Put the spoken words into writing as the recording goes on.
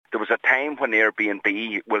was a time when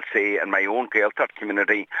Airbnb, we'll say, in my own Gaeltacht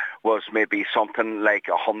community, was maybe something like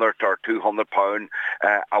 £100 or £200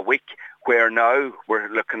 a week, where now we're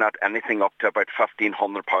looking at anything up to about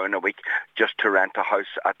 £1,500 a week just to rent a house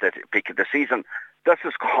at the peak of the season. This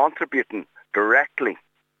is contributing directly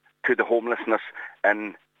to the homelessness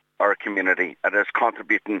in our community. It is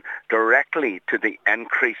contributing directly to the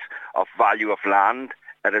increase of value of land.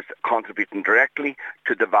 It is contributing directly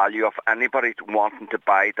to the value of anybody wanting to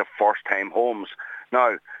buy the first-time homes.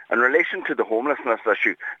 Now, in relation to the homelessness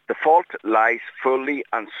issue, the fault lies fully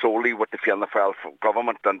and solely with the Fianna Fáil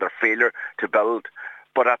government and their failure to build.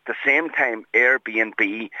 But at the same time,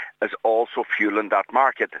 Airbnb is also fueling that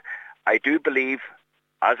market. I do believe,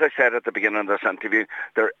 as I said at the beginning of this interview,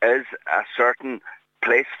 there is a certain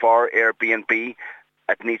place for Airbnb.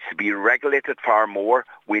 It needs to be regulated far more.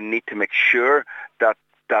 We need to make sure that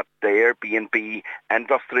the Airbnb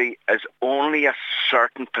industry is only a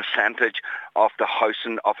certain percentage of the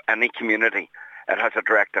housing of any community. It has a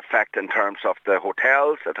direct effect in terms of the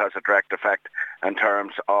hotels. It has a direct effect in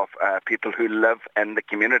terms of people who live in the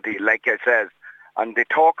community, like I said. And they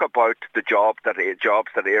talk about the jobs that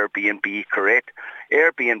Airbnb create.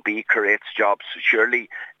 Airbnb creates jobs, surely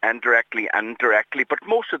indirectly, but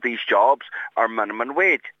most of these jobs are minimum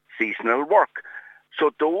wage, seasonal work.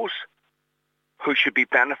 So those who should be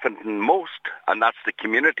benefiting most, and that's the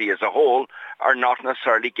community as a whole, are not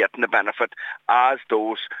necessarily getting the benefit as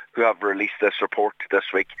those who have released this report this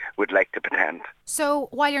week would like to pretend. So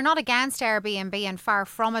while you're not against Airbnb and far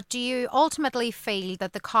from it, do you ultimately feel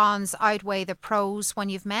that the cons outweigh the pros when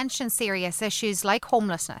you've mentioned serious issues like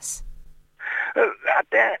homelessness? At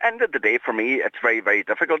the end of the day, for me, it's very, very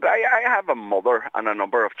difficult. I have a mother and a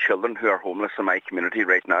number of children who are homeless in my community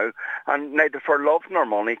right now, and neither for love nor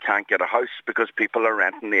money can't get a house because people are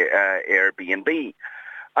renting the Airbnb.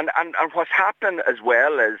 And what's happening as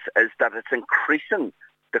well is that it's increasing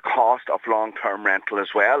the cost of long-term rental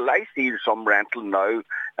as well. I see some rental now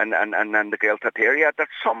in the Gaeltacht area that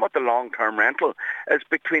some of the long-term rental is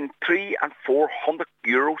between 300 and 400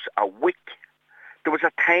 euros a week. There was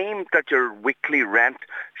a time that your weekly rent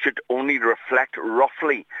should only reflect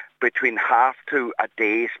roughly between half to a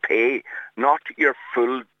day's pay, not your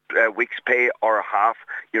full week's pay or half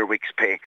your week's pay.